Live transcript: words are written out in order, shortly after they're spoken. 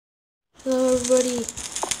Hello everybody,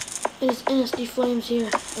 it is NSD Flames here,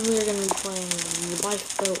 and we are going to be playing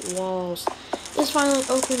Lifeboat Walls. It's finally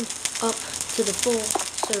opened up to the full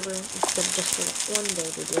server instead of just for that one day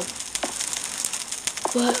we did.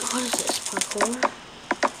 But what is this, parkour?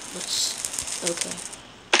 Okay.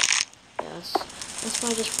 Yes, that's why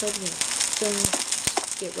I just played me. Then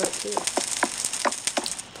get right to it.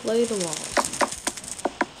 Play the walls.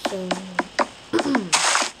 So,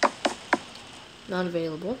 not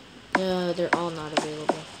available. They're all not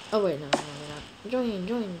available. Oh wait, no, they're not.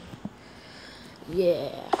 Join. Yeah.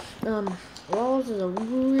 Walls is a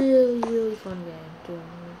really fun game. Doing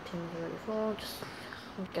teams already full. Just,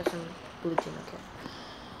 I guess I'm blue team. Okay.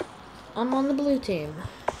 I'm on the blue team.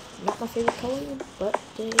 Not my favorite color, but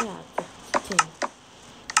yeah, it's a team.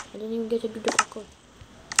 I didn't even get to do the parkour.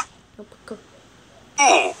 No parkour.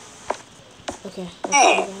 Okay,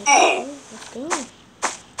 let's go.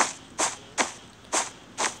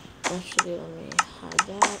 Actually, let me hide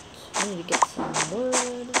that. I need to get some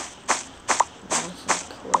wood. Nice and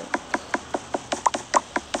quick.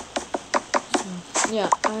 So, yeah,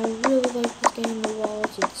 I really like this game, The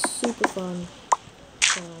Walls. It's super fun.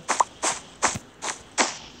 So,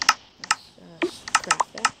 let's craft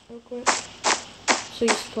that real quick. So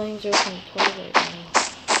he's playing 0.12 right now.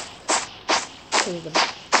 Because of the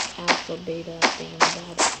alpha beta thing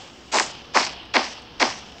about it.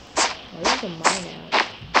 Oh, there's a mine out.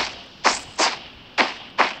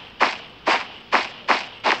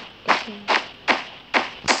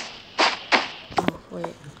 Oh,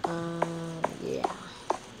 wait. Yeah.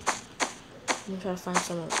 I'm gonna try to find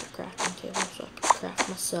someone with a crafting table so I can craft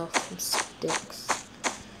myself some sticks.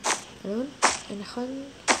 Anyone? No.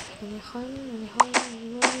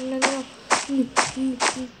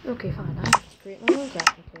 Okay, fine. I have to create my own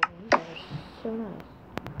crafting table. These guys are so nice.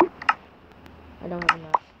 I don't have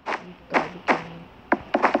enough. You gotta be kidding me.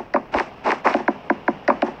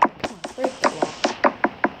 Come on, break the wall.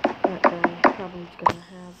 But probably gonna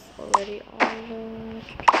have already all the...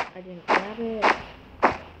 I didn't grab it.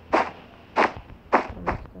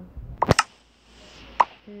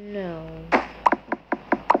 No.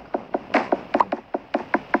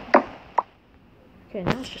 Okay,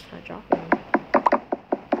 now it's just not dropping.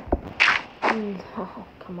 Oh,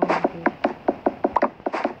 come on, dude.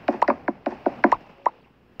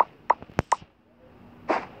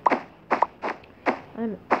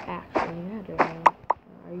 I'm actually mad right now.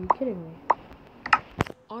 Are you kidding me?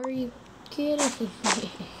 Are you kidding me?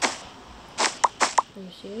 Are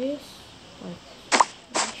you serious? Like,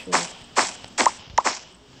 actually.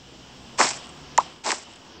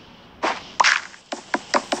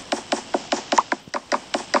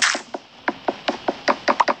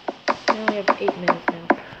 I only have 8 minutes now.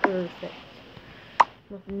 Perfect.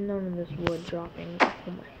 With none of this wood dropping. Oh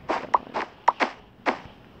my god.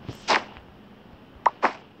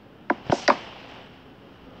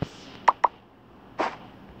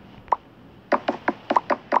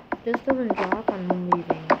 If this doesn't drop, I'm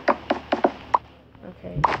leaving.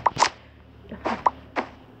 Okay.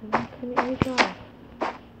 Why couldn't you drop? Oh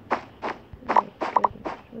my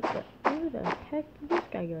goodness. Where the heck did this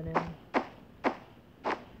guy go down?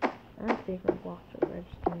 I don't think my blocks are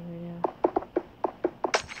registering right now.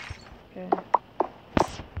 Okay.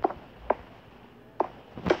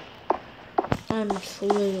 I'm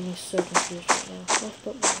literally so confused right now.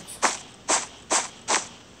 LifeBoat walls.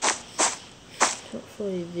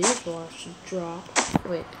 Hopefully these walls should drop.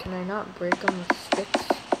 Wait, can I not break them with sticks?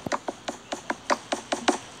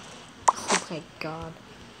 Oh my god.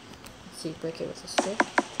 Let's see, break it with a stick.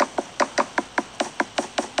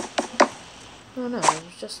 Oh no, it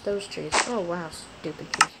was just those trees. Oh wow, stupid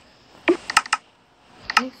trees.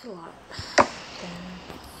 Thanks a lot. Okay.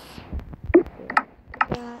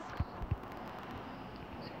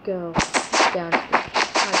 Let's go down to the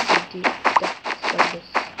high deep depths of this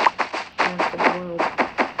wonderful world.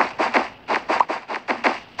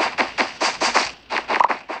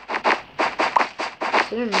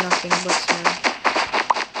 There's nothing but snow.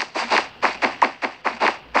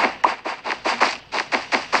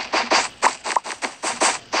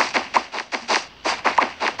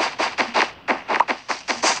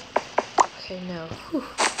 Okay, no. Whew.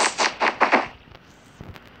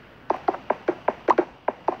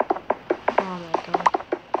 Oh my god.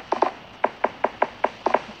 I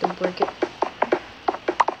have to break it.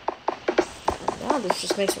 Now this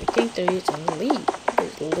just makes me think they're using Lee.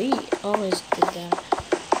 Because Lee always did that.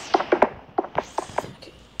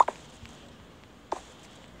 Okay.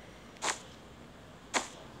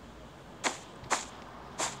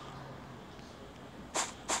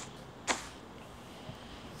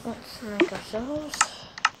 Let's make ourselves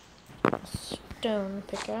a stone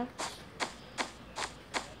pickaxe.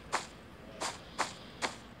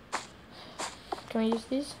 Can I use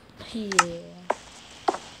these? Yeah.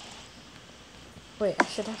 Wait, I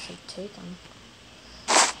should actually take them.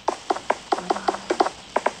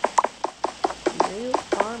 You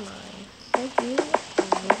are mine. Thank you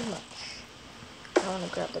very much. I want to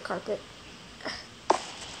grab the carpet.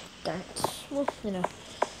 Darn it. Well, you know.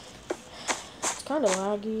 It's kind of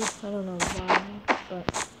laggy. I don't know why, but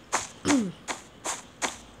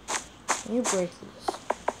you break these.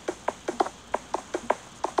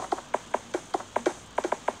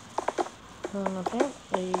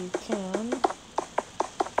 Apparently you can,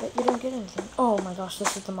 but you don't get anything. Oh my gosh,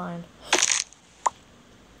 this is the mine.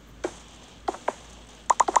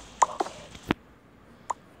 Okay.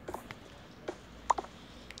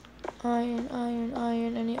 Iron, iron,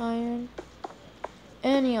 iron, any iron?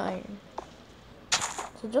 Any iron.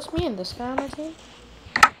 So just me and this guy on my team?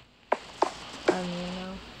 I don't even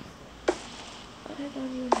know. I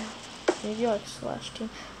don't even know. Maybe like slash team.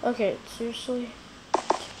 Okay, seriously?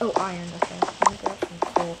 Oh, iron, okay. Let me grab some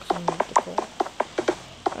coal, because I need the coal.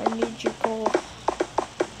 I need your coal.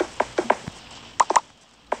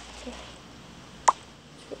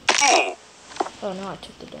 Okay. Oh, no, I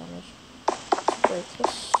took the damage. Let's break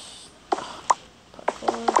this.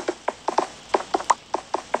 Parkour.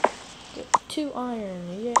 Get 2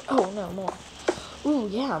 iron, yeah. Oh, no, more. Ooh,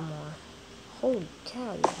 yeah, more. Holy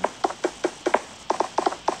cow, yeah.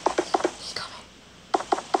 He's coming.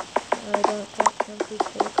 I don't drop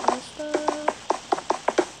temperature cluster.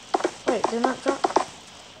 Wait, they're not drop.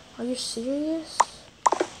 Are you serious?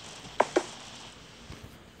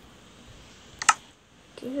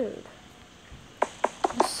 Dude.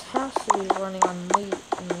 This has to be running on wheat,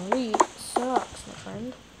 and wheat sucks, my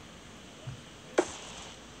friend.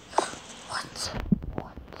 What?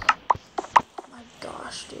 What? Oh my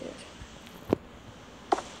gosh, dude.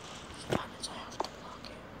 That means I have to block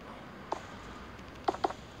it.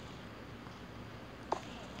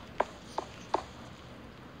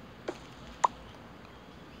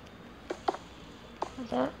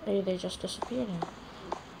 Maybe they just disappeared now.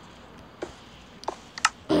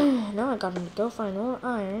 Now I gotta go find more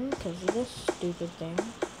iron because of this stupid thing.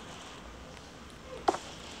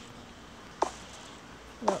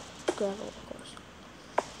 No, gravel, of course.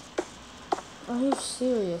 Are you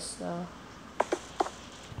serious, though?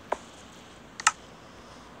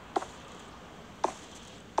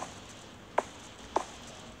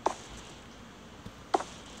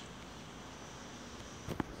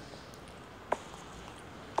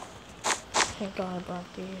 Thank God I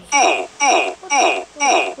brought these.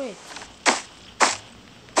 Wait.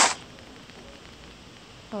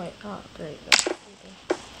 Oh wait, oh great.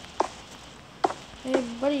 Hey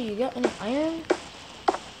buddy, you got any iron?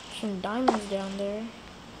 Some diamonds down there.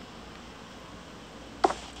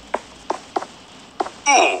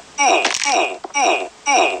 Oh,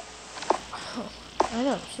 I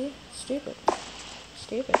know, see? Stupid.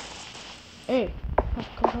 Stupid. Hey,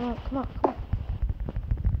 come on.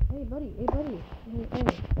 Hey buddy.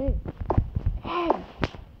 Hey. Hey!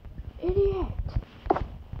 Idiot!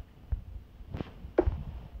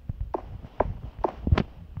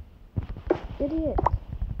 Idiot!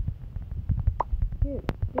 Dude,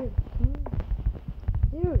 come on.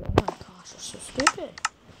 Dude, oh my gosh, you're so stupid.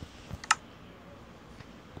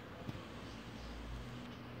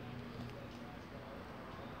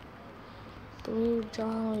 Blue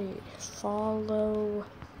Jolly, follow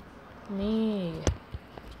me.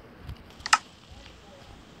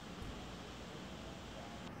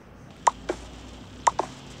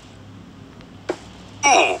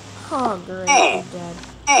 Oh, great, you're dead.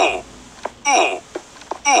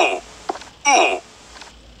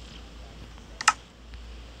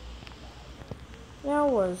 That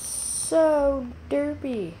was so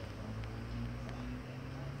derpy.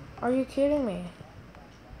 Are you kidding me?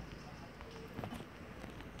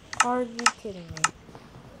 Are you kidding me?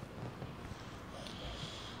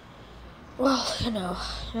 Well, you know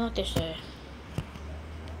what they say.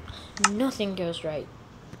 Nothing goes right.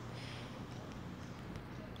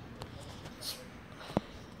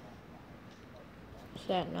 Is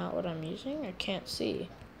that not what I'm using? I can't see.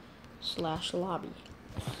 /lobby.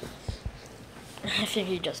 I think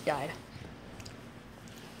he just died.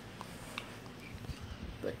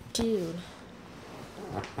 But dude,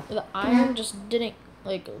 the iron just didn't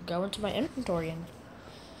like go into my inventory and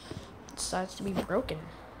it decides to be broken.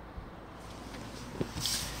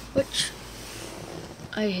 Which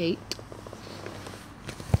I hate.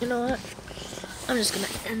 You know what? I'm just gonna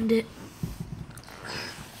end it.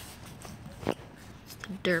 It's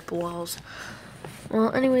the derp walls.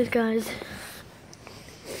 Well, anyways, guys,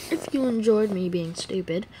 if you enjoyed me being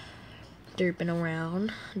stupid, derping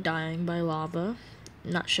around, dying by lava,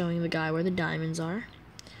 not showing the guy where the diamonds are.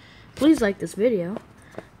 Please like this video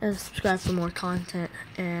and subscribe for more content,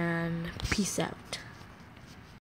 and peace out.